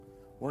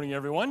Morning,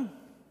 everyone.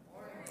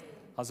 Morning.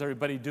 How's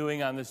everybody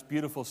doing on this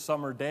beautiful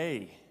summer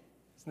day?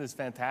 Isn't this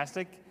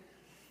fantastic?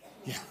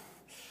 Yeah.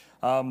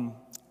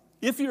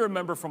 If you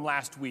remember from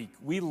last week,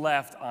 we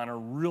left on a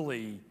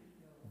really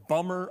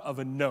bummer of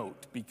a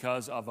note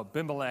because of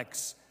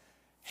Abimelech's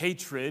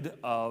hatred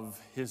of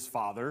his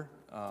father,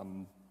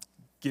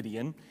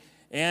 Gideon.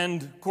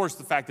 And, of course,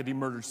 the fact that he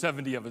murdered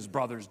 70 of his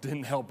brothers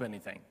didn't help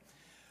anything.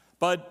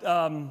 But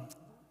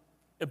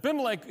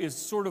Abimelech is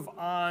sort of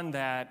on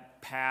that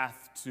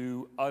path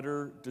to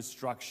utter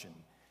destruction.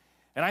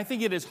 And I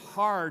think it is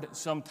hard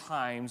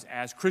sometimes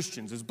as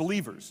Christians, as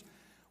believers,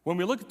 when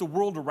we look at the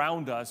world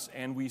around us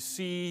and we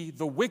see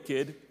the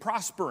wicked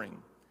prospering.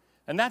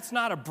 And that's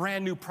not a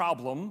brand new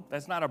problem.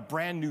 That's not a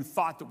brand new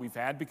thought that we've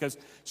had, because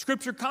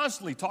Scripture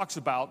constantly talks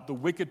about the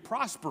wicked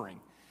prospering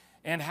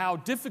and how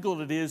difficult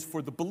it is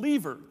for the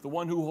believer, the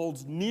one who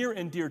holds near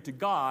and dear to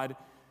God,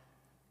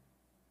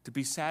 to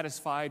be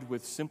satisfied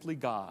with simply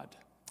God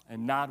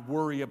and not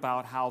worry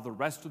about how the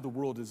rest of the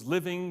world is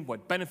living,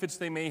 what benefits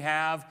they may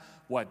have,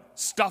 what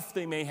stuff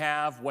they may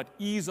have, what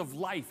ease of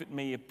life it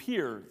may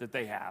appear that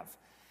they have.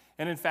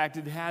 And in fact,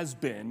 it has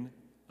been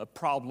a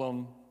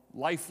problem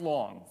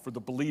lifelong for the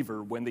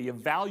believer when they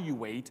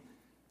evaluate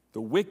the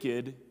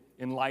wicked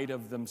in light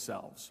of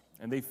themselves.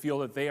 And they feel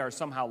that they are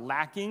somehow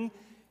lacking,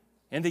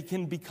 and they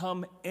can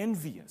become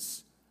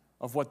envious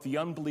of what the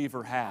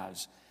unbeliever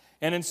has.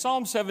 And in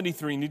Psalm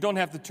 73, and you don't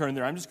have to turn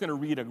there, I'm just going to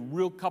read a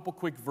real couple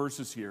quick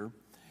verses here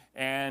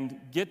and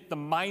get the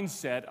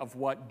mindset of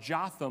what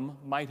Jotham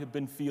might have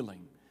been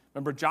feeling.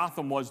 Remember,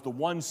 Jotham was the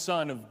one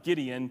son of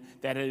Gideon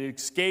that had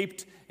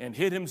escaped and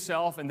hid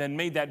himself and then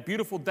made that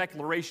beautiful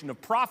declaration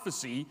of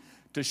prophecy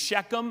to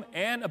Shechem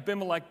and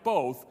Abimelech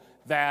both,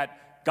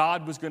 that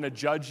God was going to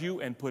judge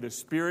you and put a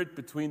spirit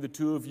between the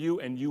two of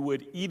you and you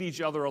would eat each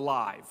other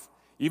alive.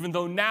 Even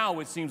though now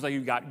it seems like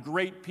you've got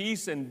great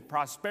peace and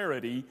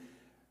prosperity,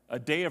 a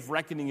day of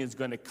reckoning is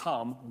going to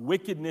come.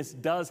 Wickedness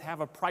does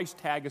have a price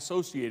tag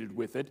associated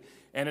with it,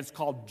 and it's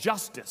called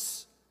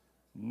justice,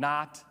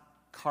 not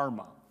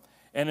karma.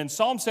 And in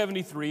Psalm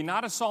 73,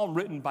 not a psalm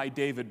written by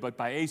David, but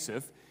by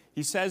Asaph,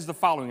 he says the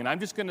following, and I'm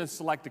just going to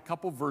select a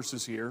couple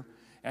verses here.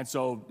 And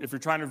so if you're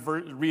trying to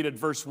read at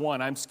verse 1,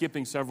 I'm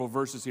skipping several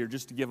verses here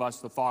just to give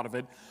us the thought of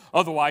it.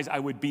 Otherwise, I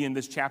would be in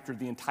this chapter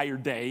the entire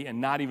day and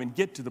not even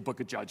get to the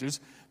book of Judges.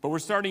 But we're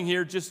starting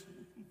here, just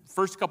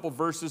first couple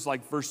verses,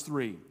 like verse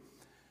 3.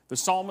 The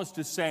psalmist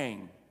is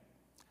saying,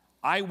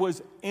 I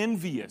was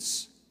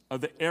envious of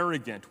the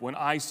arrogant when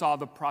I saw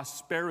the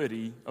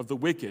prosperity of the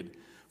wicked.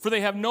 For they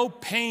have no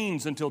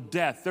pains until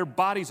death. Their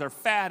bodies are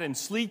fat and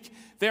sleek.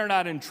 They are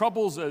not in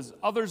troubles as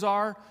others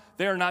are.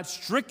 They are not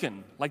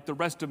stricken like the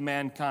rest of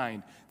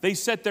mankind. They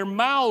set their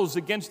mouths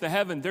against the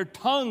heaven. Their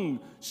tongue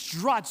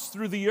struts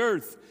through the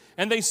earth.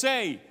 And they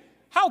say,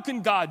 how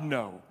can God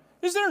know?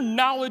 Is there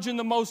knowledge in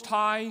the Most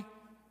High?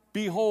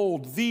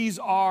 Behold, these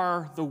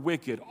are the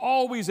wicked,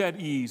 always at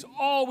ease,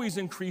 always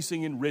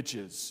increasing in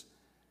riches.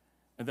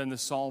 And then the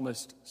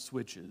psalmist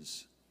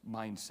switches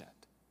mindset.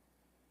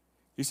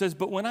 He says,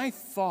 but when I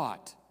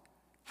thought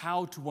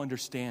how to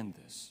understand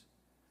this,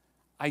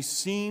 I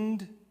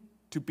seemed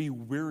to be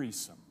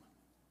wearisome.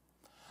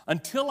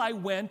 Until I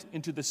went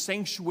into the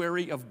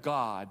sanctuary of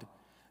God,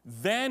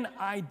 then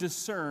I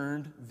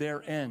discerned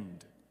their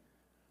end.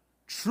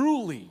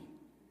 Truly,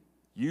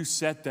 you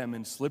set them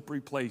in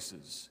slippery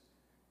places.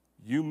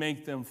 You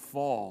make them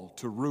fall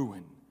to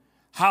ruin.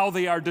 How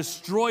they are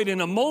destroyed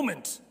in a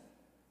moment,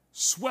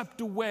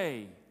 swept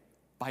away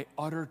by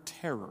utter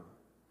terror.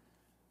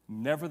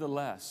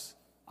 Nevertheless,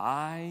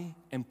 I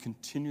am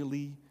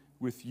continually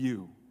with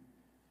you,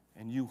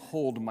 and you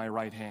hold my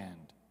right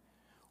hand.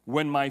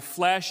 When my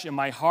flesh and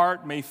my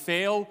heart may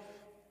fail,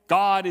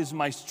 God is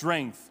my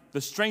strength,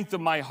 the strength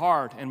of my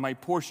heart and my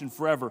portion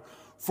forever.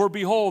 For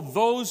behold,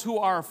 those who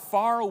are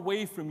far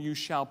away from you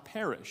shall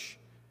perish.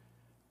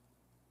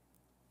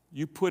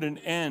 You put an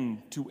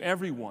end to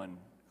everyone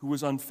who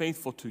was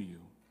unfaithful to you.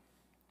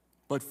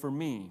 But for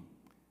me,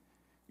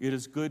 it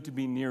is good to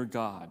be near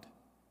God.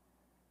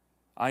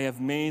 I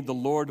have made the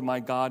Lord my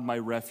God my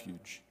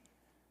refuge,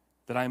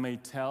 that I may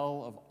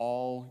tell of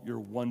all your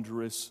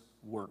wondrous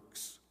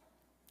works.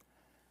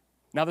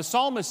 Now the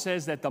psalmist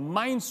says that the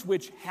mind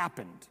switch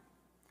happened.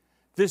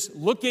 This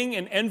looking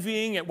and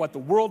envying at what the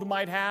world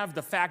might have,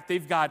 the fact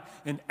they've got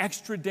an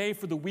extra day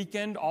for the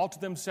weekend all to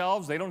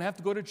themselves. They don't have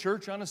to go to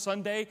church on a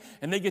Sunday,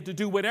 and they get to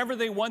do whatever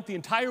they want the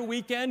entire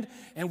weekend,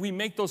 and we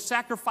make those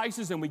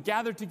sacrifices and we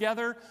gather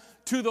together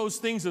to those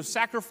things of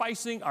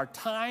sacrificing our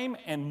time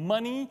and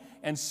money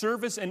and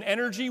service and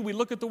energy. We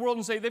look at the world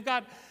and say, they've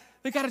got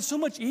it so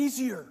much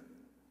easier.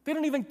 They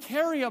don't even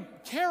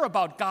care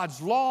about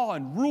God's law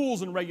and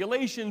rules and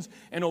regulations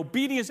and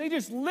obedience. They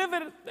just live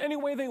it any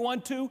way they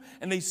want to,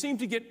 and they seem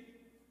to get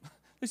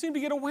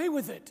away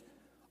with it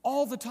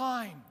all the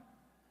time.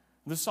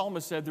 The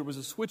psalmist said there was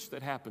a switch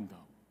that happened,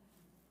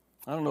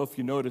 though. I don't know if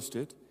you noticed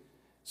it. It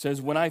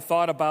says, when I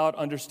thought about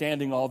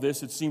understanding all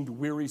this, it seemed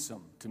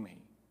wearisome to me,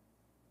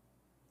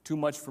 too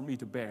much for me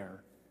to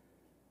bear.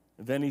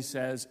 And then he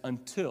says,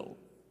 until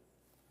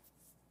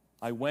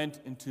I went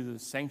into the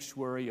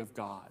sanctuary of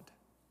God,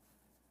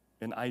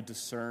 and I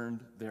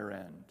discerned their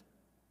end.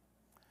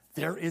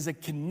 There is a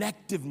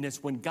connectiveness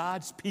when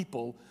God's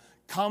people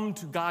come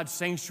to God's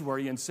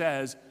sanctuary and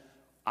says,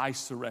 I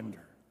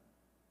surrender.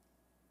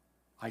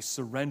 I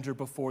surrender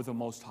before the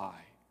Most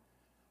High.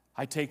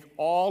 I take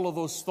all of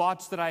those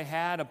thoughts that I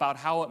had about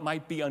how it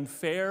might be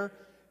unfair,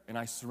 and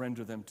I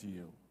surrender them to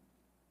you.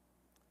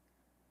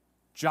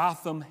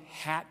 Jotham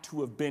had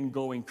to have been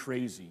going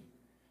crazy.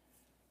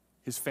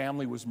 His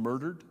family was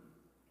murdered,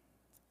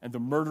 and the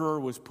murderer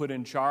was put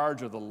in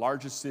charge of the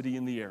largest city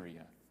in the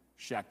area,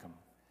 Shechem.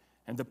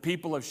 And the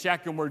people of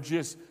Shechem were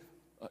just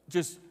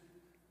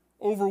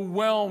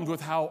overwhelmed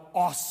with how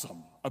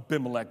awesome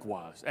Abimelech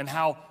was, and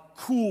how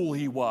cool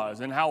he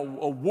was, and how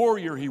a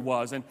warrior he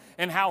was,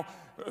 and how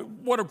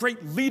what a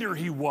great leader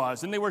he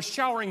was. And they were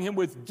showering him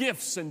with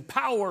gifts and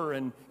power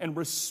and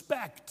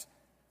respect.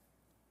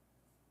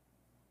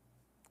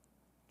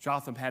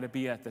 Jotham had to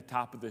be at the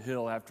top of the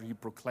hill after he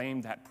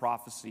proclaimed that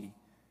prophecy,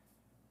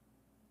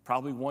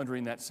 probably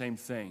wondering that same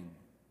thing.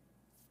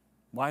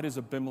 Why does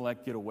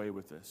Abimelech get away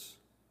with this?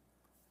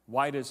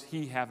 Why does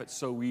he have it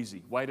so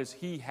easy? Why does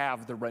he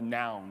have the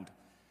renowned?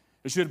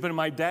 It should have been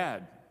my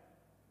dad.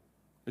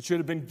 It should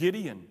have been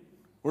Gideon,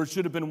 or it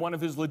should have been one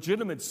of his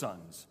legitimate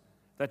sons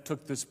that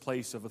took this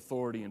place of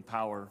authority and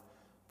power.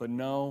 But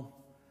no,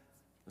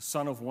 the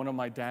son of one of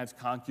my dad's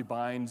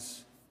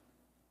concubines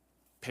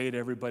paid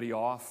everybody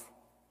off,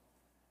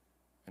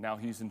 and now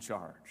he's in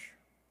charge.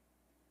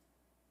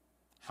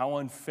 How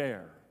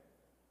unfair,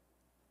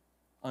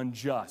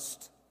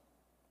 unjust,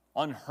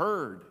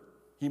 unheard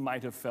he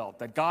might have felt,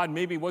 that God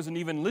maybe wasn't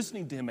even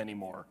listening to him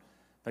anymore,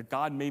 that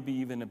God maybe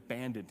even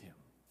abandoned him.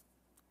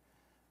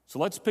 So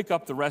let's pick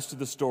up the rest of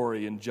the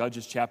story in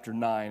Judges chapter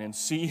 9 and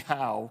see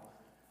how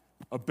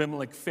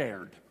Abimelech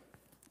fared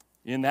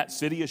in that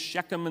city of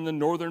Shechem in the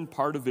northern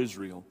part of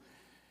Israel.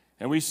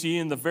 And we see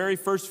in the very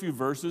first few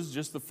verses,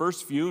 just the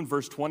first few, in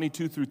verse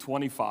 22 through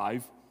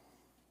 25,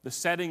 the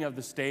setting of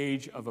the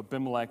stage of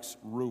Abimelech's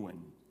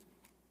ruin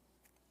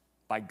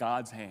by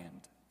God's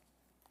hand.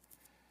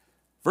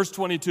 Verse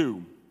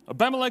 22,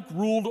 Abimelech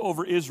ruled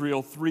over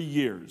Israel 3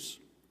 years.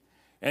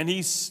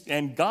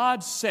 And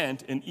God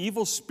sent an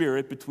evil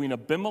spirit between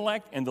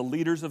Abimelech and the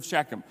leaders of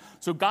Shechem.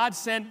 So God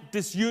sent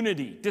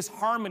disunity,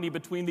 disharmony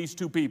between these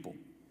two people,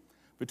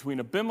 between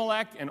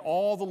Abimelech and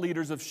all the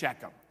leaders of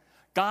Shechem.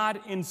 God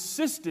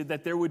insisted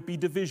that there would be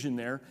division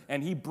there,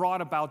 and he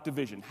brought about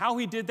division. How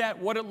he did that,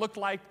 what it looked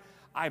like,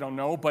 I don't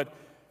know, but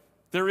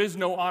there is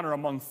no honor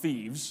among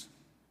thieves.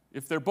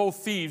 If they're both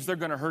thieves, they're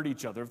going to hurt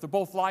each other. If they're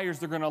both liars,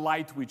 they're going to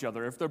lie to each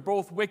other. If they're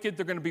both wicked,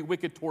 they're going to be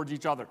wicked towards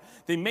each other.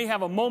 They may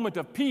have a moment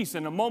of peace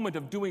and a moment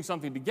of doing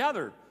something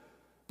together,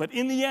 but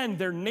in the end,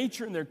 their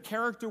nature and their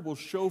character will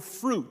show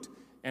fruit,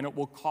 and it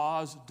will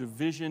cause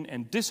division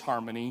and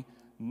disharmony,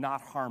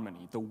 not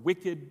harmony. The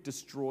wicked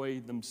destroy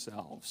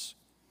themselves.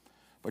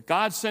 But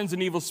God sends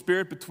an evil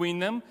spirit between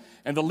them,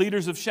 and the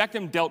leaders of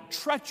Shechem dealt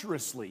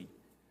treacherously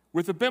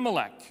with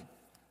Abimelech,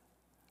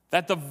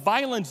 that the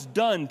violence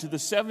done to the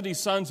 70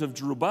 sons of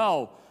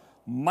Jerubbaal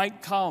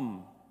might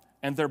come,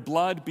 and their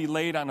blood be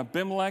laid on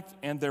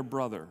Abimelech their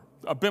brother,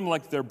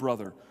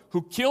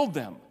 who killed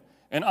them,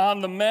 and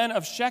on the men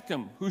of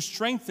Shechem, who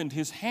strengthened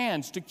his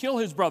hands to kill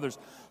his brothers.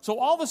 So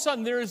all of a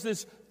sudden there is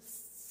this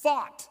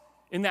thought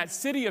in that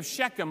city of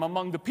Shechem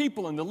among the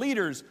people and the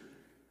leaders,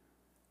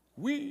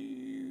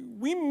 we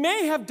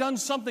may have done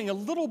something a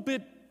little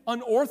bit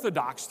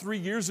unorthodox 3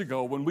 years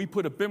ago when we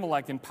put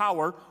Abimelech in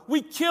power.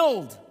 We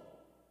killed,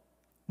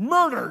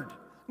 murdered,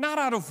 not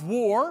out of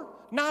war,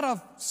 not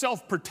of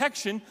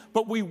self-protection,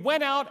 but we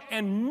went out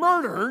and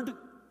murdered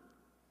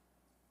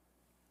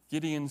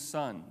Gideon's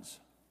sons,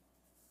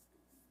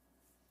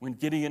 when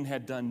Gideon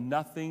had done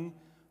nothing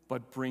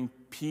but bring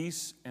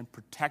peace and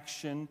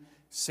protection,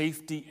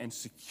 safety and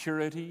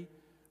security,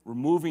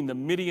 removing the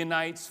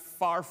Midianites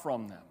far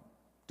from them,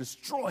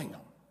 destroying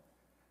them.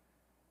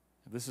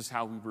 This is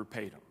how we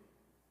repaid them.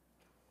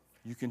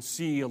 You can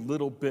see a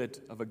little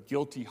bit of a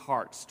guilty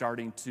heart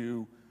starting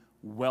to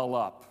well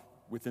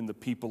up within the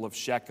people of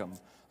Shechem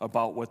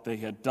about what they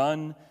had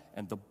done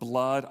and the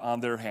blood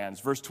on their hands.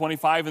 Verse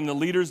 25, and the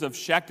leaders of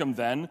Shechem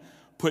then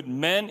put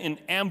men in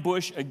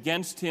ambush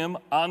against him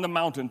on the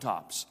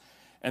mountaintops,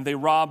 and they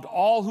robbed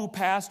all who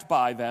passed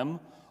by them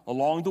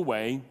along the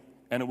way,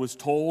 and it was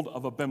told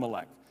of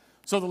Abimelech.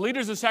 So the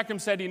leaders of Shechem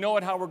said, you know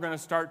what, how we're going to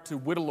start to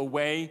whittle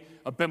away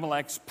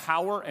Abimelech's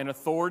power and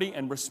authority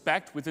and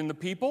respect within the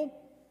people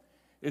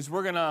is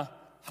we're going to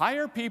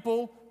hire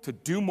people to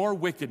do more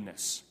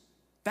wickedness.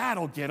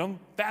 That'll get them.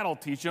 That'll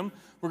teach them.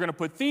 We're going to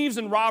put thieves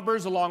and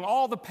robbers along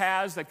all the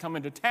paths that come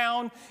into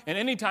town, and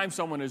anytime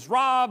someone is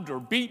robbed or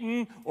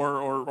beaten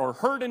or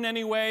hurt in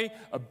any way,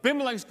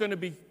 Abimelech's going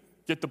to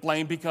get the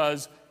blame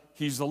because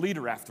he's the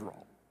leader after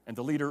all, and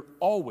the leader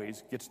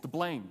always gets the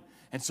blame.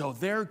 And so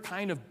they're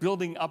kind of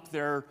building up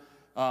their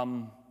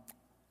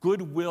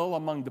goodwill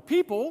among the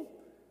people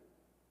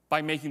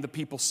by making the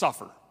people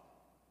suffer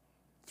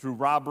through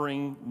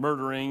robbing,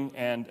 murdering,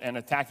 and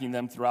attacking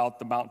them throughout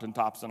the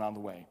mountaintops and on the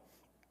way.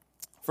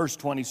 Verse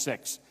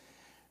 26.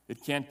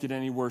 It can't get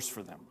any worse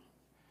for them.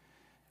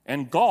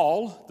 And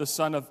Gaal, the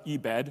son of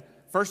Ebed,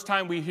 first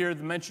time we hear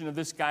the mention of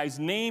this guy's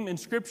name in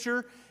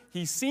Scripture,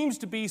 he seems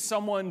to be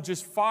someone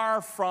just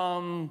far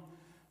from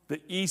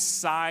the east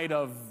side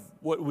of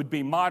what would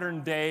be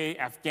modern-day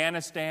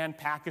Afghanistan,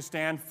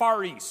 Pakistan,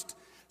 Far East.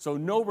 So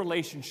no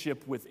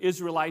relationship with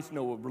Israelites,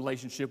 no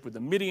relationship with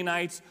the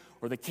Midianites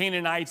or the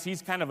Canaanites.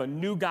 He's kind of a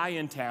new guy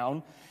in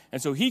town.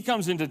 And so he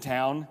comes into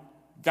town,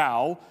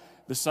 Gaal,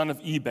 the son of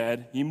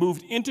Ebed. He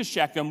moved into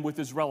Shechem with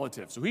his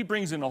relatives. So he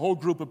brings in a whole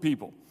group of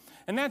people.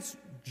 And that's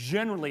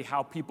generally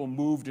how people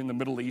moved in the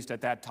Middle East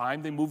at that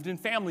time. They moved in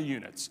family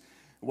units.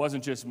 It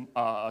wasn't just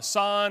a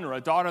son or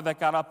a daughter that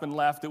got up and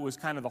left. It was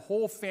kind of the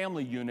whole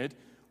family unit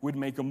would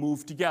make a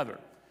move together.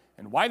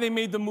 And why they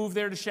made the move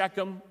there to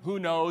Shechem, who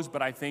knows?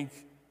 But I think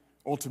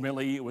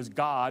ultimately it was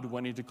God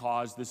wanting to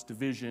cause this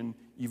division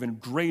even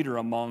greater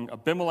among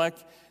Abimelech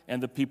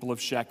and the people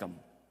of Shechem.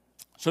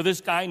 So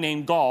this guy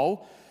named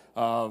Gaal,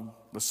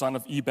 the son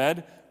of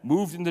Ebed,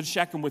 moved into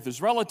Shechem with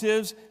his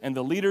relatives, and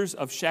the leaders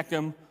of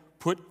Shechem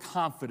put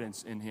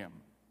confidence in him.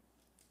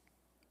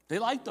 They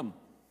liked him.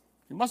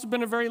 He must have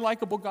been a very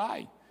likable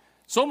guy.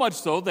 So much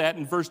so that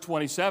in verse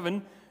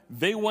 27,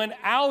 they went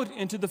out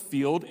into the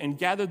field and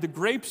gathered the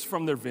grapes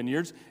from their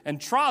vineyards and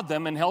trod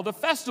them and held a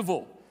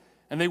festival.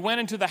 And they went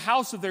into the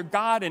house of their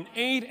God and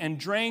ate and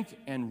drank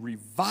and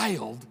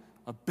reviled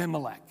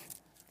Abimelech.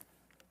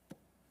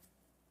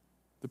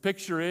 The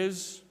picture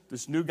is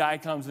this new guy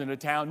comes into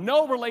town,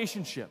 no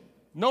relationship,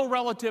 no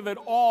relative at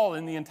all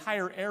in the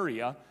entire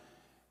area,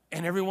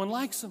 and everyone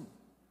likes him.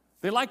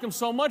 They like him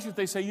so much that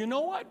they say, you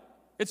know what?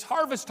 It's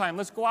harvest time.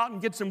 Let's go out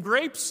and get some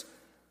grapes.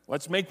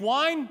 Let's make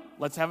wine.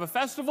 Let's have a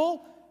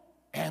festival.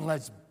 And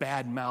let's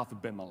badmouth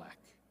Abimelech.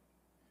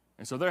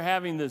 And so they're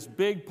having this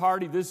big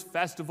party, this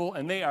festival,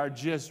 and they are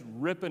just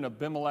ripping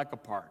Abimelech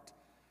apart.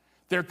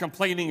 They're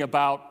complaining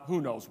about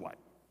who knows what.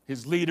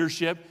 His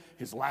leadership,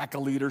 his lack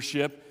of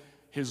leadership,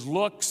 his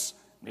looks.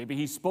 Maybe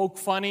he spoke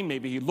funny.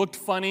 Maybe he looked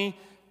funny.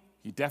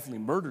 He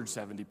definitely murdered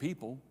 70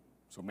 people.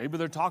 So maybe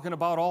they're talking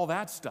about all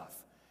that stuff.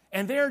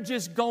 And they're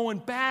just going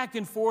back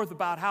and forth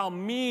about how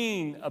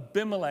mean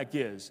Abimelech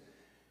is.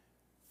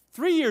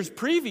 3 years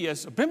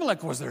previous,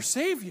 Abimelech was their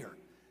savior.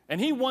 And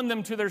he won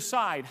them to their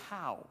side.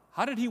 How?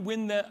 How did he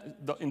win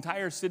the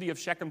entire city of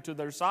Shechem to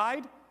their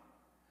side?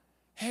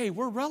 Hey,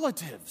 we're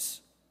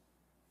relatives.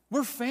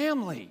 We're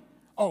family.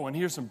 Oh, and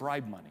here's some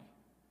bribe money.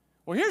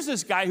 Well, here's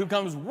this guy who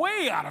comes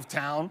way out of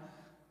town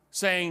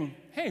saying,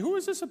 hey, who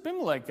is this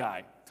Abimelech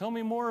guy? Tell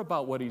me more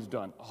about what he's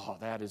done.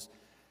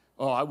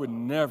 I would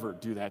never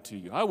do that to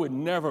you. I would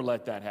never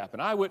let that happen.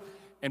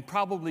 And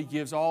probably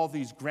gives all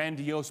these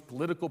grandiose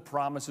political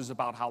promises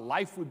about how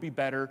life would be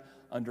better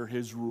under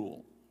his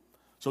rule.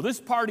 So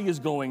this party is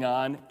going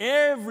on.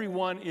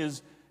 Everyone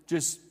is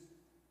just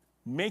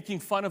making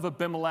fun of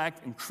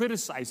Abimelech and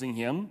criticizing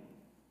him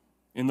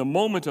in the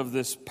moment of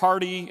this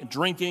party,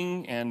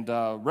 drinking, and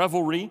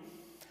revelry.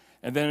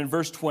 And then in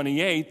verse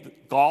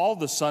 28, Gaal,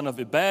 the son of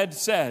Ebed,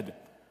 said,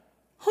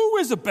 who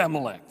is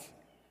Abimelech?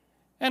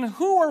 And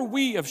who are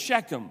we of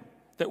Shechem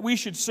that we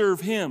should serve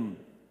him?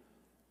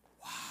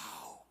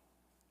 Wow.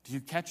 Do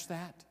you catch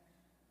that?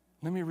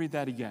 Let me read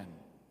that again.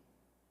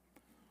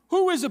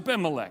 Who is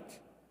Abimelech?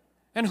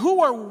 And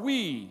who are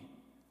we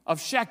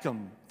of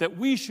Shechem that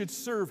we should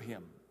serve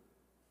him?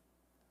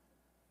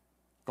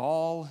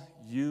 Gaal,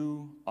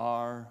 you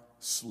are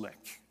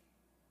slick.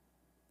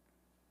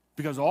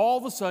 Because all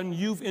of a sudden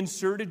you've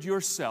inserted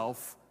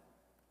yourself,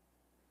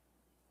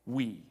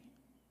 we.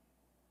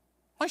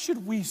 Why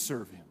should we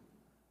serve him?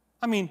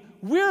 I mean,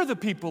 we're the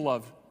people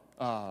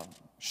of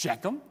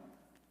Shechem.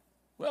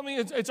 Well, I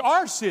mean, it's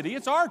our city,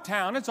 it's our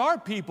town, it's our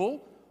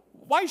people.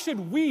 Why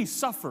should we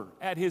suffer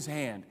at his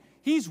hand?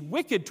 He's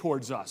wicked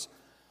towards us.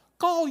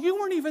 Gaal, you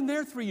weren't even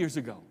there 3 years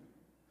ago.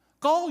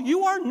 Gaal,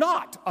 you are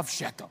not of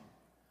Shechem.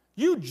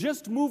 You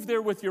just moved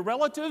there with your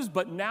relatives,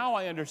 but now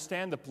I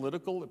understand the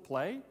political at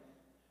play.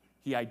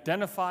 He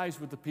identifies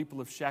with the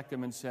people of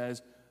Shechem and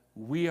says,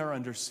 we are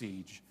under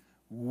siege.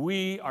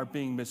 We are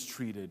being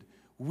mistreated.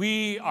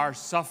 We are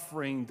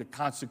suffering the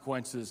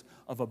consequences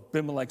of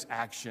Abimelech's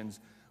actions.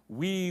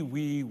 We.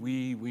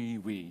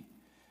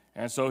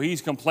 And so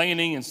he's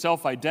complaining and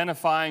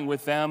self-identifying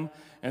with them.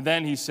 And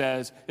then he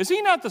says, is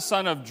he not the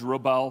son of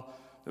Jerubbaal,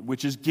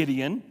 which is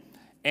Gideon?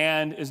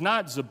 And is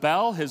not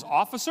Zebel his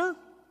officer?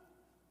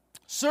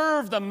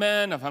 Serve the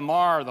men of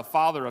Hamor, the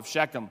father of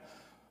Shechem.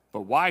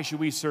 But why should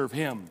we serve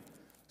him?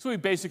 So he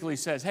basically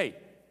says, hey,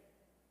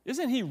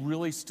 isn't he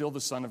really still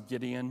the son of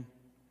Gideon?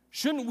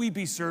 Shouldn't we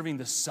be serving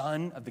the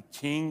son of the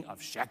king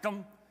of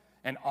Shechem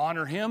and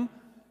honor him?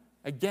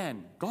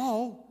 Again,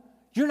 Gaal,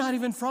 you're not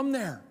even from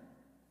there.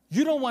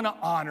 You don't want to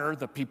honor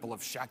the people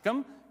of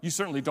Shechem. You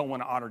certainly don't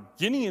want to honor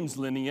Gideon's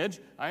lineage.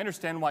 I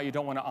understand why you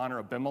don't want to honor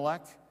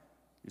Abimelech.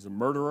 He's a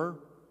murderer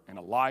and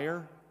a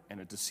liar and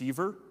a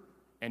deceiver,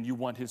 and you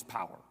want his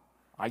power.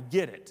 I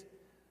get it.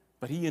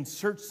 But he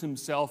inserts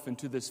himself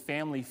into this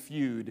family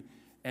feud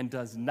and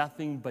does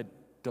nothing but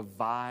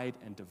divide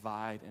and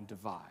divide and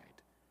divide.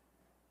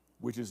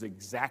 which is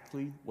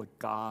exactly what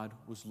God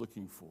was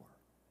looking for.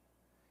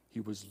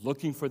 He was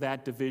looking for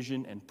that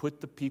division and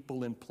put the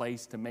people in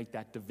place to make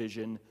that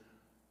division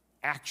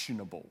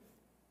actionable.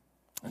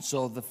 And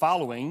so the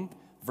following,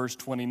 verse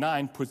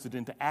 29, puts it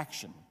into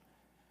action.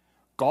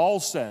 Gaul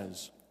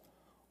says,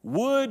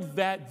 "Would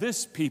that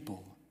this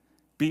people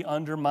be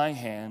under my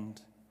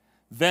hand,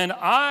 then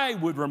I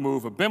would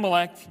remove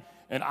Abimelech,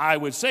 and I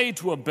would say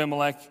to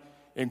Abimelech,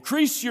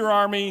 increase your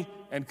army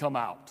and come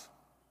out.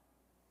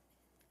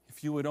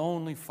 If you would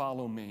only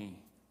follow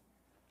me,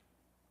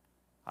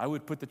 I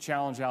would put the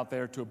challenge out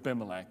there to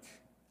Abimelech.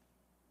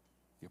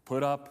 You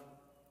put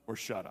up or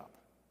shut up."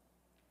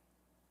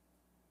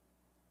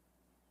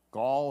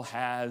 Gaul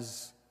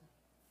has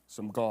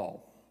some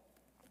gall,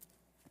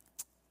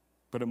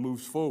 but it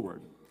moves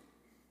forward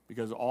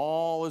because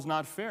all is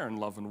not fair in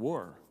love and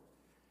war.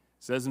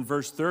 It says in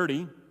verse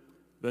 30,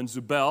 then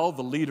Zebul,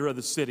 the leader of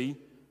the city,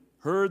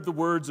 heard the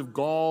words of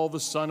Gaul, the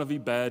son of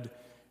Ebed,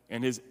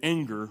 and his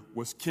anger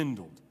was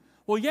kindled.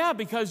 Well, yeah,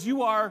 because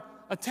you are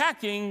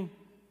attacking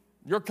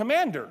your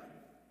commander,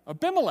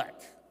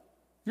 Abimelech.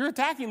 You're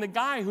attacking the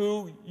guy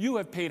who you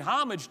have paid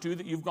homage to,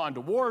 that you've gone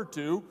to war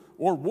to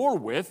or war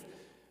with.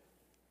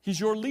 He's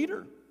your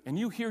leader. And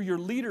you hear your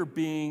leader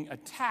being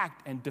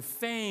attacked and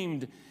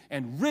defamed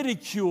and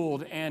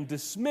ridiculed and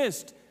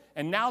dismissed.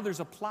 And now there's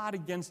a plot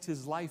against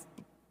his life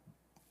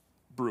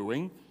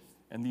brewing,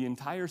 and the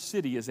entire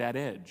city is at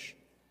edge.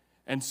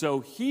 And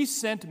so he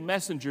sent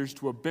messengers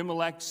to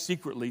Abimelech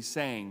secretly,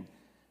 saying,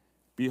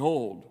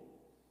 "Behold,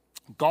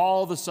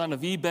 Gaul the son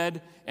of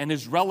Ebed and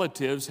his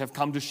relatives have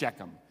come to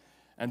Shechem,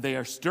 and they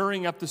are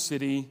stirring up the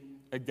city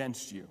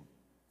against you."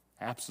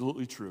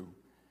 Absolutely true.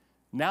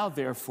 "Now,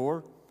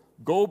 therefore,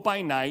 go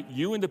by night,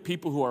 you and the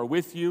people who are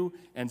with you,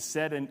 and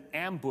set an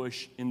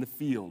ambush in the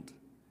field.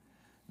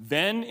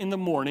 Then in the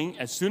morning,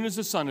 as soon as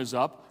the sun is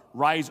up,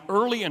 rise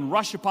early and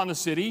rush upon the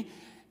city,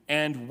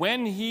 and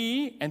when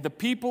he and the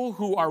people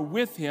who are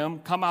with him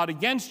come out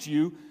against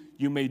you,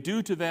 you may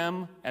do to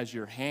them as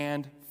your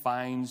hand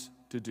finds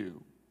to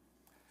do."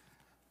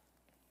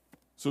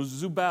 So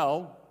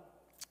Zebul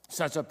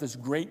sets up this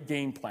great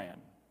game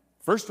plan.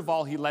 First of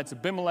all, he lets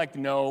Abimelech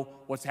know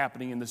what's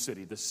happening in the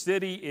city. The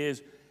city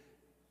is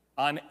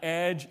on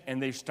edge,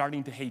 and they're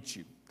starting to hate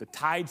you. The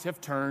tides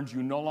have turned.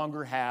 You no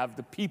longer have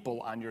the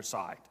people on your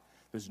side.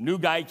 This new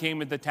guy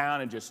came into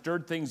town and just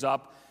stirred things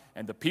up,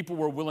 and the people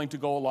were willing to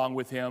go along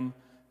with him,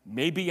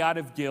 maybe out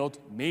of guilt,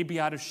 maybe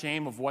out of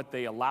shame of what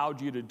they allowed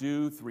you to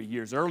do 3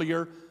 years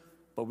earlier,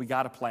 but we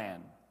got a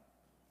plan.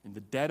 In the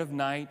dead of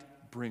night,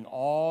 bring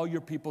all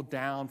your people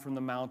down from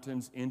the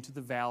mountains into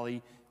the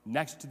valley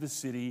next to the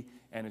city,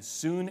 and as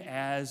soon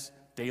as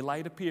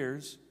daylight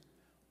appears,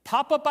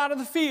 pop up out of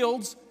the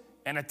fields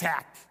and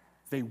attack.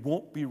 They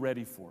won't be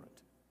ready for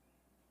it.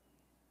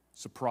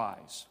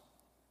 Surprise.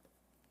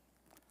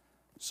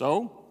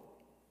 So,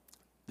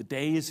 the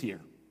day is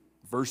here.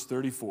 Verse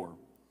 34.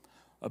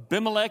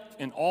 Abimelech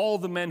and all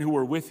the men who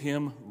were with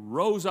him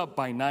rose up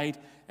by night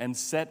and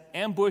set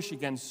ambush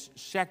against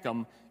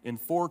Shechem in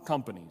 4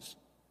 companies.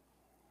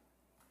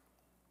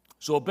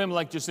 So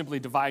Abimelech just simply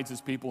divides his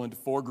people into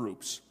 4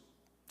 groups,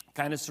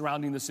 kind of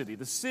surrounding the city.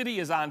 The city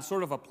is on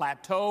sort of a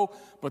plateau,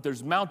 but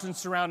there's mountains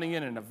surrounding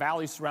it and a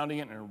valley surrounding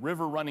it and a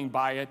river running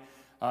by it.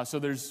 So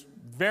there's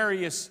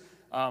various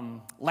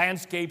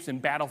landscapes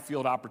and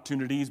battlefield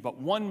opportunities, but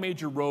one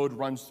major road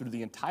runs through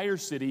the entire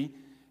city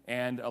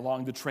and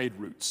along the trade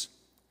routes.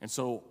 And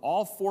so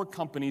all 4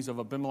 companies of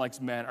Abimelech's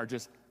men are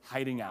just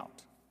hiding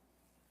out.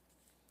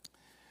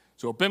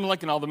 So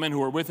Abimelech and all the men who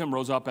were with him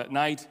rose up at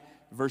night.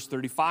 Verse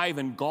 35,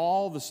 and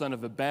Gaul, the son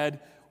of Ebed,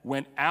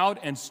 went out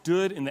and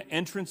stood in the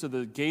entrance of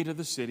the gate of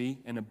the city,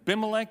 and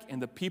Abimelech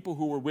and the people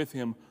who were with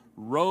him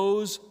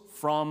rose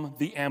from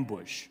the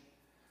ambush.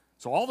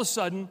 So all of a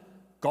sudden,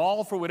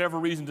 Gaul, for whatever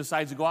reason,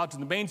 decides to go out to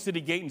the main city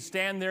gate and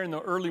stand there in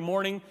the early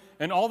morning,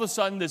 and all of a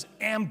sudden this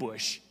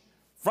ambush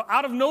from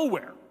out of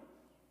nowhere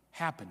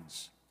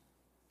happens.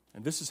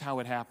 And this is how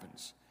it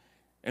happens.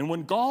 And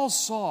when Gaul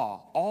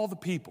saw all the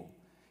people,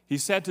 he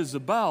said to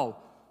Zebul,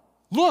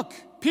 "Look,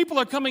 people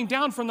are coming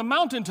down from the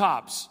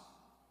mountaintops."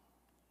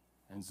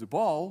 And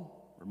Zebul,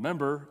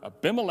 remember,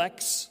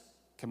 Abimelech's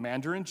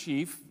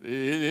commander-in-chief,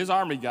 his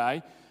army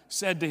guy,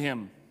 said to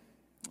him,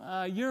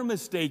 "You're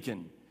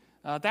mistaken.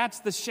 That's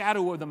the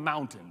shadow of the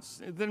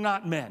mountains. They're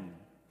not men."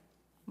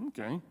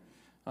 Okay.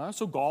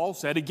 So Gaul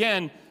said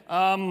again,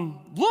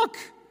 "Look,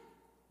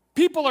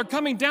 people are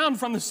coming down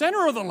from the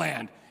center of the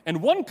land,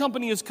 and one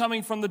company is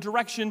coming from the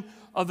direction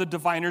of the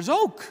diviner's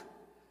oak."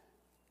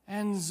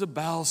 And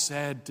Zebul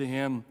said to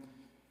him,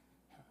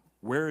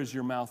 "Where is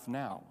your mouth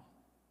now?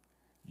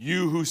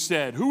 You who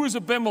said, 'Who is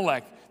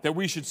Abimelech that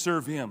we should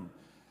serve him?'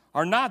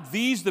 Are not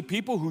these the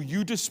people who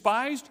you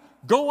despised?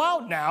 Go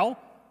out now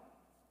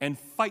and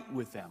fight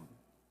with them."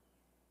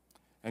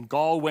 And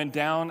Gaul went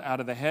out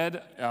at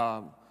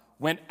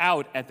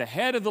the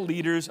head of the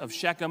leaders of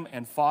Shechem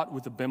and fought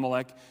with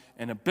Abimelech.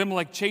 And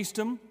Abimelech chased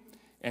him,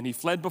 and he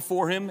fled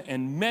before him,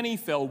 and many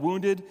fell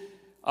wounded.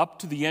 up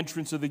to the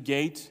entrance of the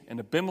gate, and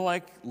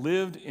Abimelech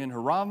lived in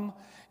Haram,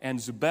 and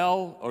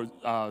Zebul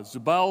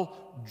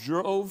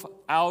drove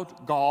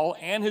out Gaal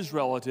and his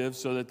relatives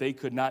so that they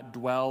could not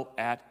dwell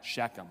at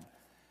Shechem.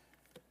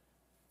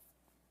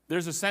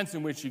 There's a sense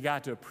in which you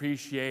got to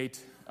appreciate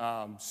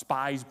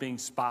spies being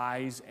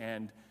spies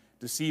and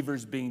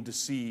deceivers being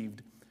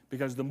deceived,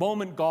 because the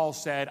moment Gaal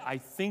said, I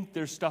think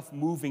there's stuff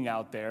moving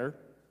out there,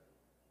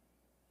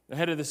 the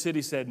head of the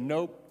city said,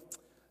 nope,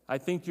 I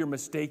think you're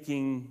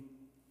mistaking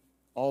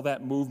all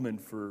that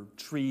movement for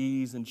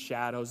trees and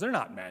shadows. They're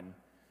not men.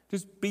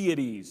 Just be at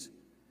ease.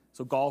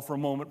 So Gaal for a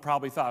moment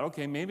probably thought,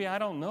 okay, maybe I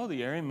don't know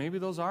the area. Maybe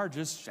those are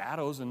just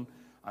shadows and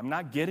I'm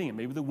not getting it.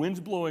 Maybe the wind's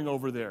blowing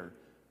over there.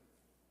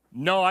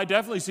 No, I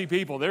definitely see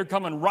people. They're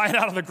coming right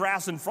out of the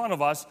grass in front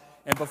of us.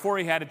 And before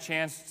he had a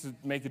chance to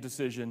make a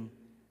decision,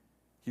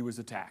 he was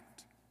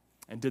attacked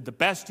and did the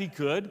best he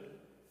could,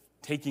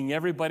 taking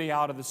everybody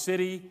out of the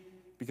city,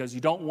 because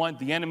you don't want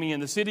the enemy in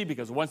the city,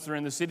 because once they're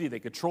in the city, they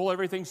control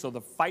everything. So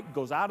the fight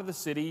goes out of the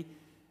city,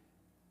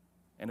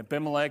 and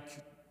Abimelech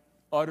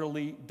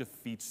utterly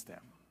defeats them.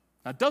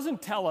 Now, it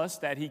doesn't tell us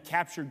that he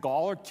captured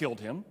Gaal or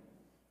killed him,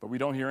 but we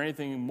don't hear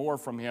anything more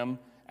from him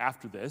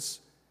after this.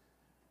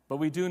 But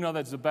we do know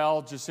that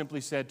Zebul just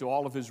simply said to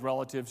all of his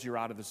relatives, you're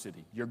out of the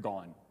city. You're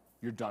gone.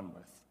 You're done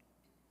with.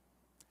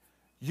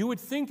 You would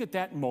think at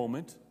that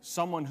moment,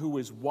 someone who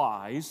is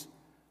wise,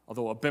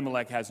 although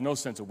Abimelech has no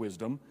sense of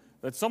wisdom,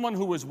 that someone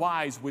who was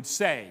wise would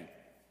say,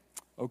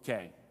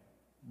 okay,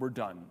 we're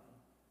done.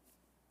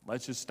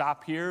 Let's just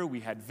stop here. We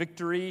had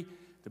victory.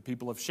 The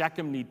people of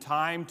Shechem need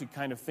time to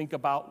kind of think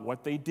about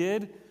what they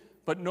did,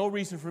 but no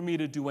reason for me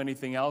to do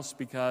anything else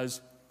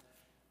because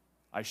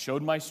I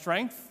showed my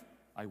strength.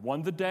 I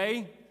won the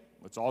day.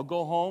 Let's all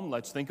go home.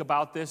 Let's think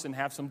about this and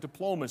have some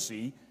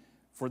diplomacy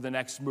for the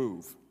next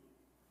move.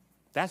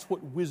 That's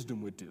what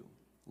wisdom would do.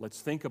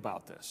 Let's think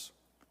about this.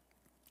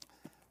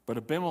 But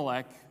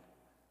Abimelech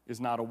is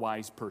not a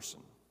wise person.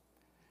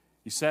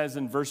 He says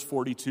in verse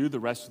 42, the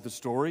rest of the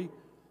story,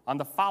 on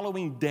the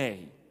following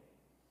day,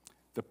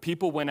 the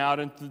people went out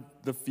into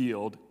the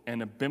field,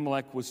 and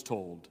Abimelech was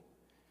told.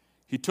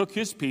 He took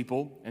his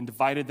people and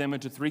divided them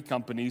into 3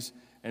 companies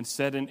and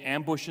set an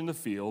ambush in the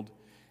field.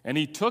 And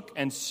he took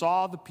and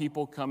saw the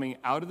people coming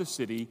out of the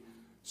city,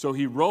 so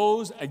he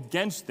rose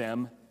against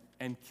them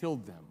and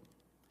killed them.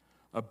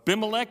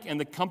 Abimelech and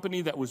the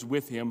company that was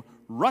with him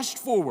rushed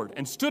forward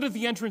and stood at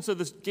the entrance of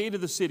the gate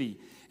of the city.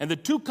 And the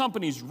 2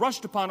 companies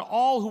rushed upon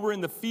all who were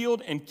in the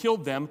field and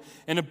killed them.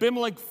 And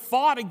Abimelech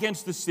fought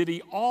against the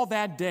city all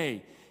that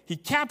day. He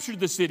captured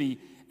the city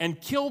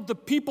and killed the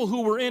people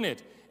who were in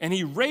it. And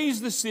he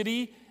razed the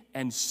city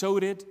and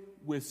sowed it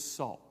with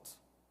salt.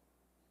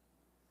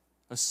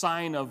 A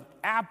sign of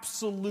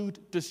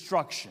absolute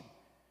destruction.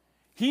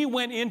 He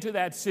went into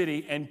that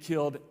city and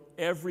killed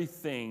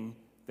everything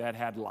that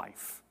had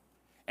life.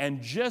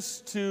 And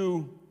just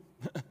to,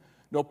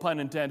 no pun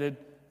intended,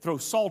 throw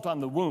salt on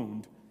the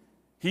wound,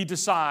 he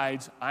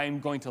decides, I'm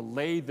going to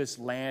lay this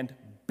land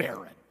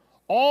barren.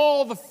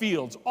 All the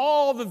fields,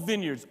 all the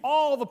vineyards,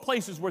 all the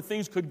places where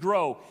things could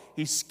grow,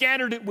 he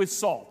scattered it with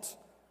salt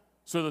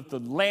so that the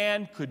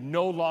land could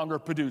no longer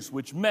produce,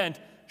 which meant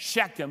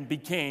Shechem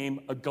became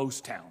a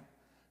ghost town.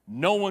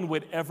 No one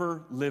would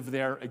ever live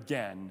there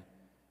again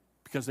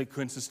because they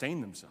couldn't sustain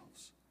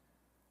themselves.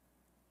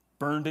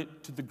 Burned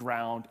it to the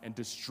ground and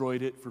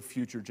destroyed it for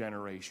future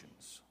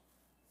generations.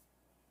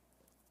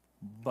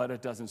 But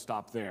it doesn't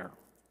stop there.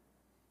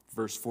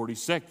 Verse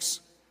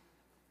 46,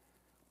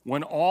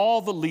 when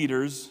all the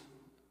leaders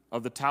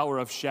of the Tower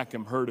of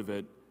Shechem heard of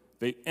it,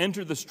 they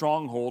entered the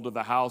stronghold of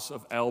the house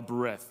of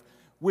El-Berith,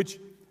 which,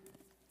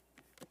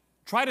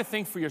 try to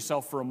think for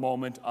yourself for a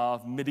moment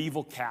of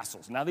medieval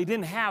castles. Now, they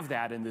didn't have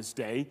that in this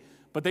day,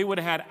 but they would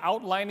have had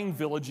outlining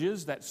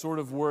villages that sort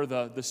of were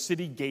the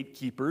city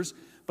gatekeepers,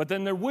 but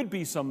then there would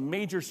be some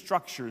major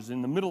structures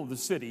in the middle of the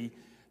city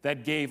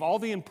that gave all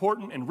the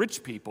important and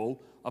rich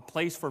people a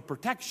place for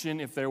protection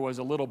if there was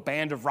a little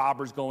band of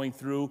robbers going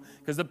through,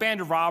 because the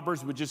band of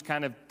robbers would just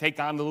kind of take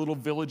on the little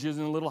villages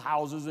and little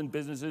houses and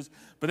businesses,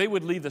 but they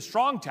would leave the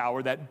strong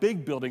tower, that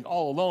big building,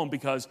 all alone,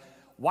 because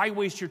why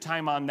waste your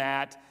time on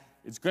that?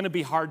 It's going to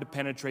be hard to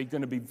penetrate,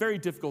 going to be very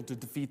difficult to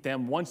defeat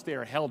them once they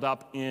are held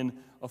up in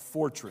a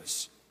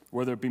fortress,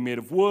 whether it be made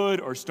of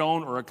wood or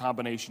stone or a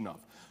combination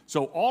of.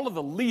 So all of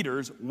the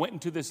leaders went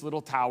into this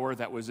little tower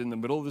that was in the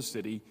middle of the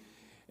city.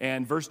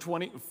 And verse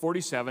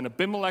 47,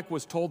 Abimelech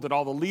was told that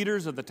all the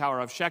leaders of the Tower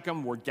of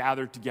Shechem were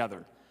gathered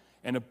together.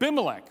 And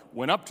Abimelech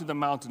went up to the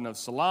mountain of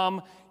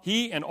Salam,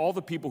 he and all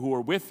the people who were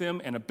with him.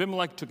 And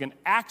Abimelech took an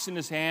axe in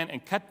his hand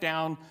and cut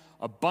down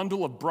a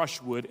bundle of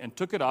brushwood and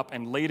took it up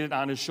and laid it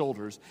on his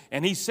shoulders.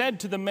 And he said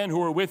to the men who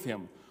were with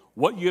him,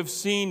 what you have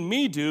seen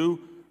me do,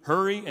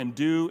 hurry and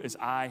do as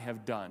I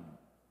have done.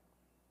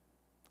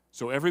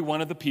 So every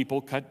one of the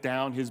people cut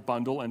down his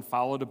bundle and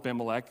followed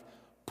Abimelech,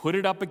 put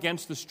it up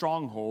against the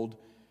stronghold,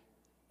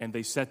 and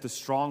they set the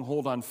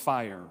stronghold on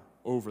fire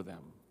over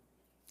them,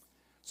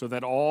 so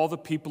that all the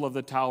people of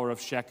the Tower of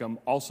Shechem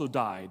also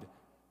died,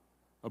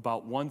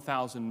 about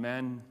 1,000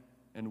 men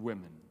and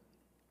women.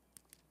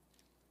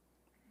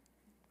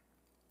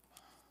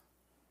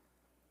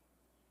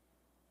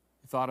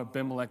 thought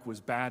Abimelech was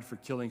bad for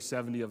killing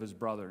 70 of his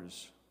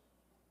brothers.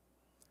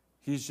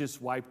 He's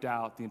just wiped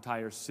out the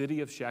entire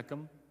city of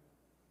Shechem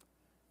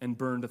and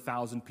burned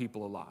 1,000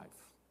 people alive.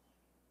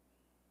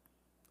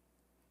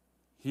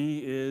 He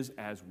is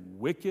as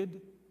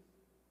wicked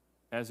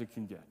as it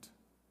can get.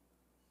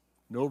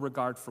 No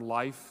regard for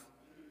life,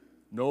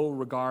 no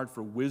regard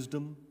for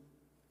wisdom.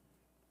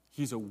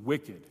 He's a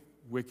wicked,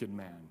 wicked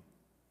man.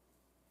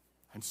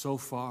 And so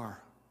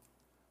far,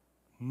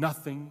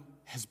 nothing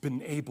has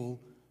been able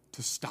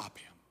to stop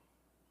him.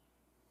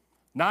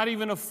 Not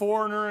even a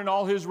foreigner and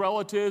all his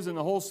relatives and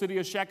the whole city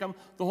of Shechem.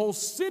 The whole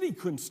city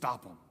couldn't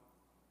stop him.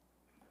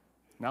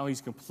 Now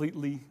he's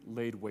completely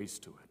laid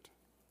waste to it.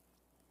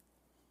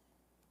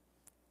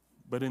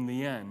 But in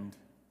the end,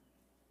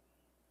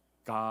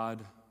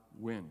 God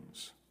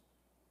wins.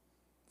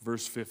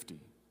 Verse 50.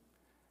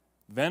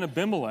 Then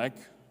Abimelech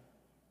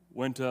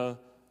went to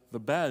the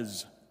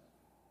Bez,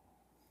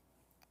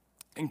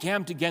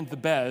 encamped against the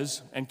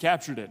Bez, and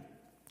captured it,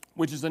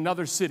 which is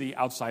another city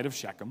outside of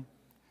Shechem.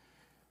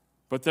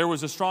 But there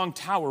was a strong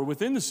tower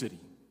within the city,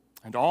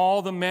 and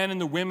all the men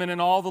and the women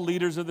and all the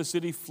leaders of the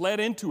city fled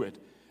into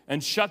it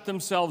and shut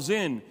themselves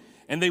in,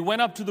 and they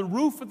went up to the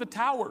roof of the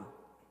tower.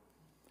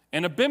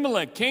 And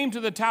Abimelech came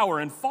to the tower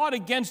and fought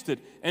against it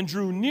and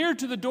drew near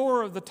to the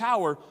door of the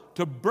tower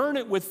to burn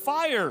it with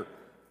fire.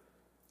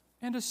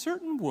 And a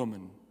certain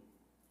woman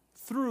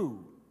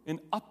threw an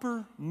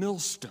upper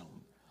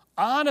millstone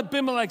on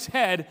Abimelech's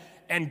head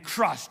and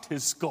crushed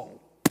his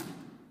skull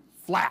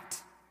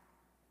flat.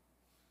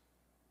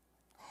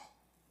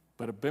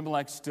 But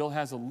Abimelech still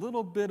has a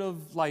little bit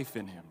of life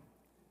in him.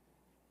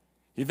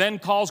 He then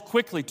calls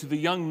quickly to the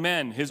young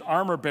men, his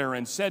armor bearer,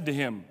 and said to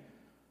him,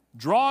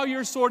 "Draw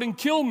your sword and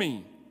kill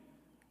me,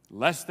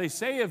 lest they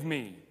say of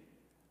me,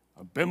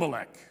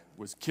 Abimelech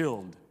was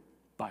killed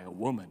by a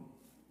woman."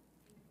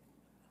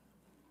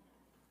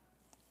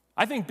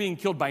 I think being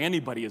killed by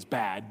anybody is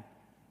bad,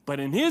 but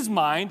in his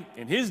mind,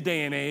 in his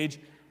day and age,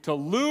 to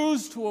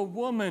lose to a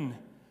woman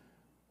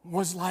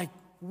was like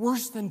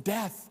worse than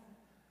death.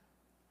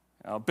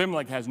 Now,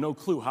 Abimelech has no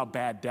clue how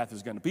bad death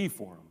is going to be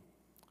for him,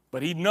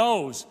 but he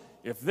knows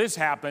if this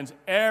happens,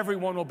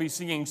 everyone will be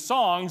singing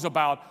songs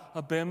about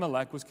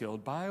Abimelech was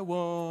killed by a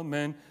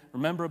woman.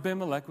 Remember,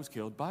 Abimelech was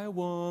killed by a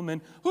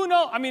woman. Who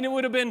knows? I mean, it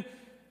would have been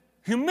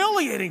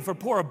humiliating for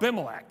poor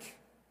Abimelech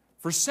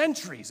for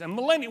centuries and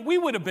millennia. We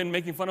would have been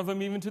making fun of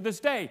him even to this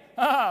day.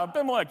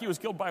 Abimelech, he was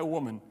killed by a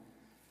woman.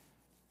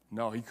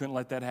 No, he couldn't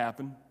let that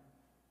happen.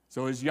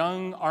 So his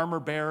young armor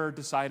bearer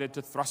decided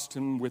to thrust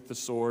him with the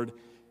sword,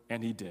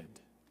 and he did.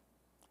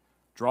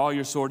 "Draw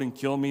your sword and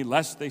kill me,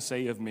 lest they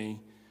say of me,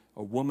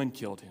 a woman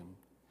killed him."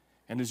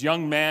 And his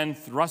young man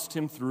thrust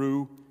him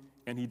through,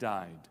 and he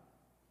died.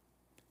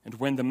 And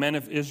when the men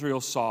of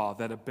Israel saw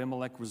that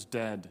Abimelech was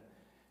dead,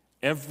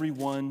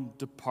 everyone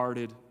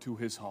departed to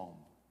his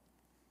home.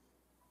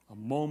 A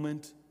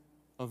moment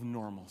of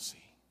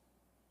normalcy.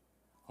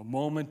 A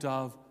moment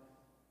of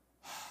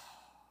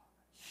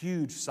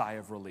huge sigh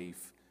of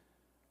relief.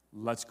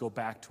 Let's go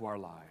back to our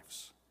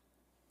lives.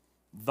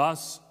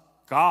 Thus,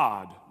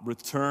 God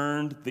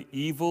returned the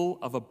evil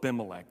of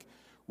Abimelech,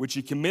 which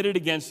he committed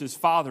against his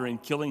father in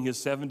killing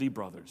his 70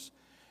 brothers.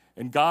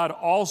 And God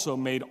also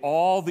made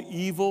all the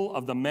evil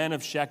of the men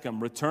of Shechem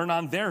return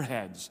on their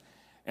heads,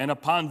 and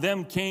upon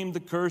them came the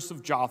curse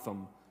of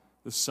Jotham,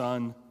 the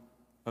son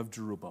of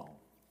Jerubbaal.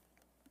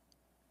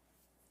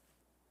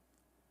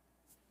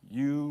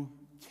 You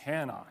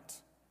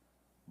cannot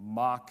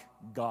mock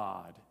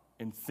God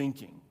in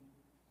thinking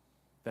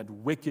that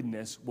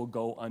wickedness will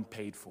go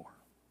unpaid for.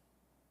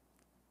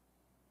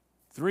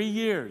 3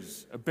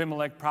 years,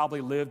 Abimelech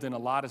probably lived in a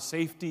lot of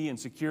safety and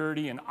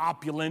security and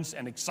opulence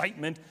and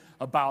excitement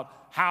about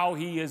how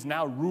he is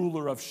now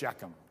ruler of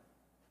Shechem.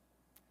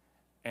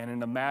 And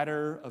in a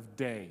matter of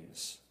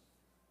days,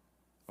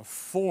 a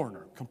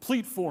foreigner,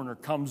 complete foreigner,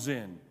 comes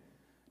in.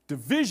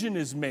 Division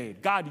is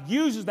made. God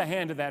uses the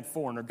hand of that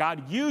foreigner.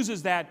 God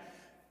uses that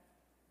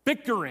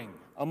bickering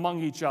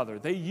among each other.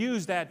 They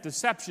use that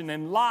deception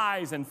and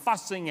lies and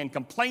fussing and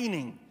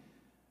complaining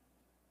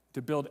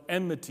to build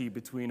enmity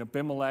between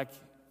Abimelech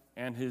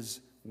and his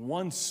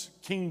once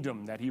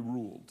kingdom that he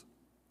ruled.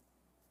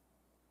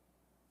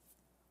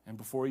 And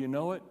before you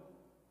know it,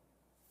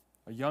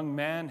 a young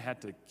man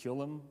had to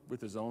kill him with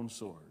his own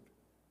sword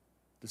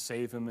to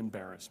save him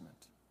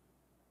embarrassment.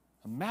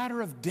 A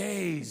matter of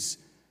days,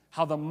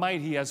 how the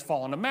mighty has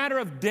fallen. A matter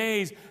of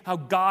days, how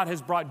God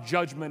has brought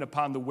judgment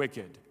upon the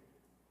wicked.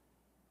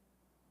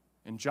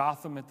 And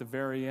Jotham at the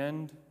very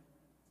end,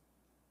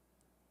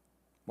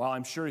 while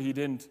I'm sure he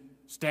didn't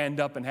stand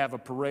up and have a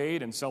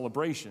parade and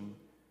celebration,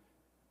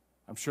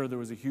 I'm sure there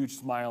was a huge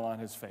smile on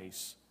his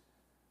face.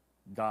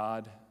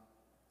 God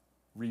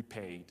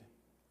repaid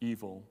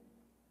evil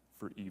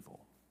for evil.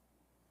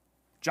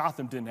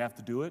 Jotham didn't have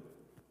to do it.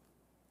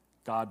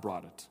 God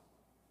brought it.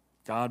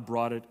 God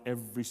brought it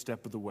every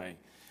step of the way.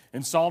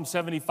 In Psalm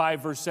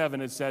 75, verse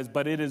 7, it says,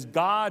 "But it is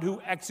God who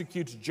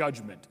executes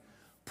judgment,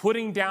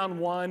 putting down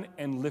one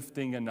and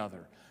lifting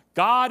another."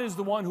 God is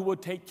the one who will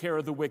take care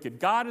of the wicked.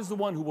 God is the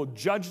one who will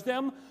judge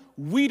them.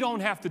 We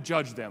don't have to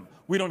judge them.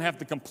 We don't have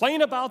to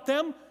complain about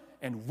them,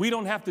 and we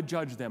don't have to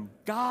judge them.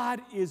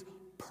 God is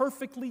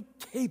perfectly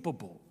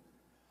capable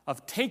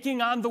of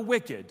taking on the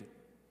wicked,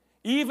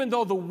 even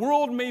though the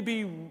world may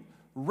be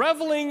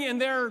reveling in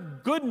their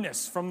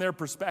goodness from their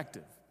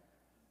perspective.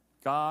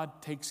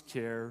 God takes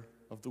care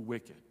of the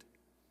wicked.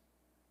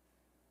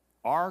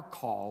 Our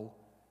call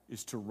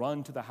is to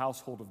run to the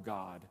household of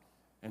God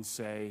and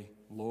say,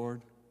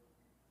 Lord,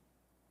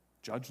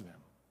 judge them.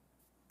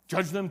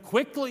 Judge them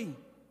quickly,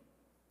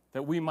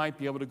 that we might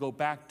be able to go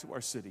back to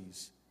our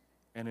cities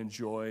and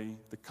enjoy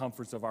the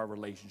comforts of our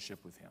relationship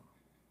with Him,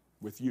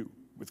 with you,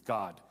 with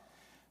God.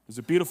 There's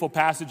a beautiful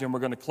passage, and we're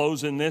going to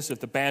close in this if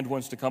the band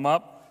wants to come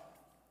up.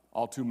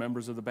 All 2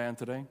 members of the band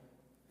today.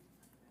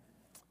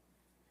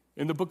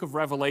 In the book of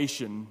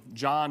Revelation,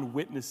 John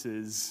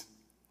witnesses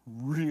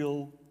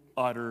real,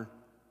 utter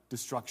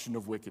destruction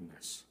of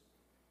wickedness.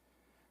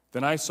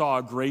 Then I saw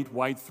a great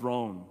white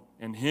throne,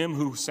 and Him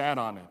who sat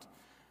on it.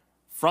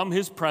 From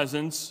His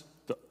presence,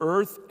 the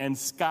earth and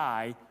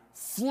sky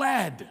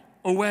fled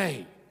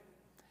away,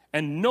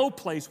 and no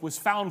place was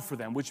found for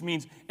them, which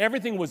means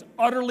everything was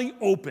utterly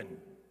open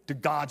to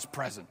God's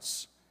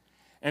presence.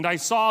 And I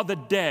saw the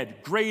dead,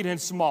 great and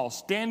small,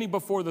 standing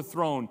before the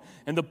throne,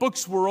 and the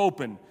books were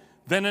open.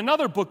 Then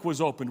another book was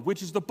opened,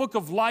 which is the book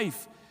of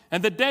life.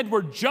 And the dead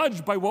were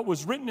judged by what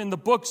was written in the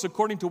books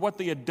according to what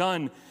they had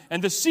done.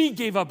 And the sea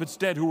gave up its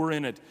dead who were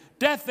in it.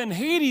 Death and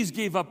Hades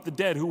gave up the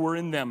dead who were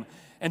in them.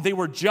 And they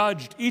were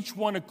judged, each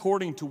one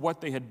according to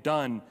what they had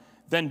done.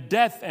 Then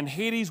death and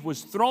Hades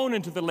was thrown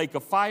into the lake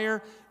of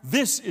fire.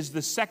 This is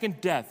the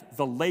second death,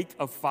 the lake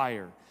of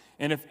fire.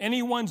 And if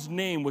anyone's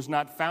name was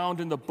not found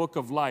in the book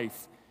of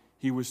life,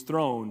 he was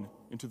thrown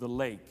into the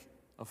lake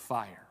of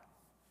fire.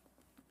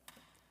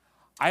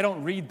 I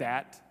don't read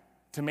that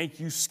to make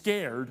you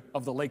scared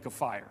of the lake of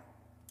fire.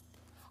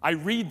 I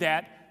read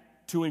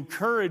that to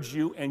encourage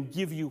you and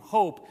give you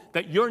hope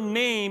that your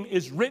name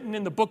is written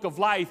in the book of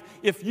life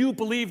if you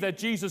believe that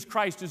Jesus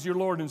Christ is your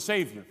Lord and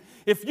Savior.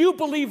 If you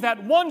believe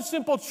that one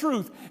simple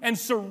truth and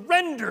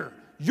surrender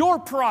your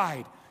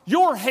pride,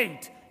 your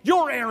hate,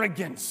 your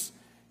arrogance,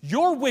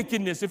 your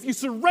wickedness, if you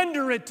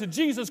surrender it to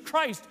Jesus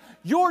Christ,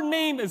 your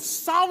name is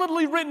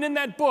solidly written in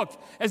that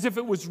book as if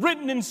it was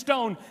written in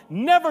stone,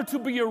 never to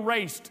be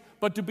erased,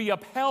 but to be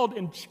upheld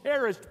and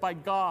cherished by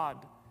God.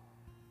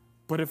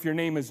 But if your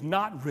name is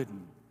not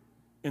written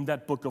in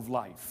that book of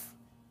life,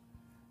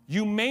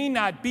 you may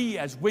not be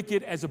as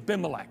wicked as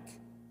Abimelech.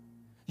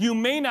 You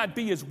may not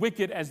be as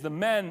wicked as the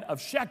men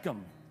of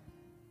Shechem.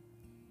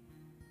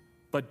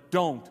 But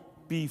don't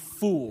be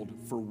fooled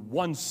for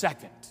 1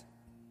 second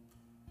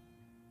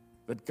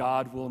that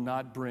God will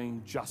not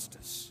bring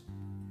justice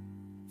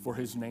for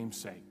His name's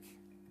sake.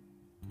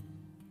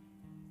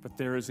 But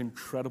there is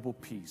incredible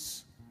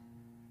peace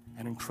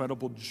and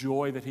incredible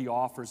joy that He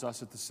offers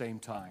us at the same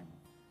time.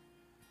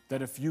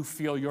 That if you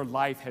feel your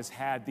life has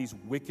had these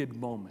wicked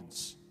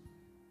moments,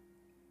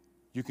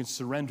 you can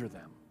surrender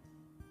them.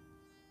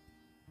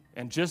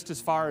 And just as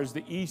far as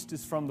the east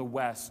is from the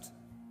west,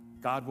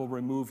 God will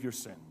remove your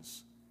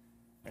sins.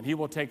 And He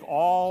will take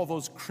all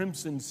those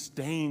crimson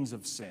stains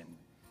of sin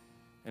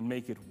and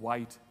make it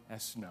white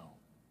as snow.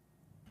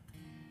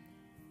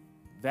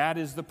 That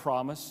is the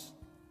promise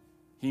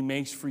He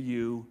makes for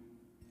you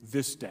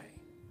this day,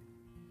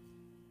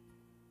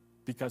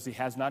 because He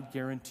has not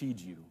guaranteed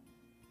you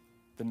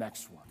the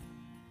next one.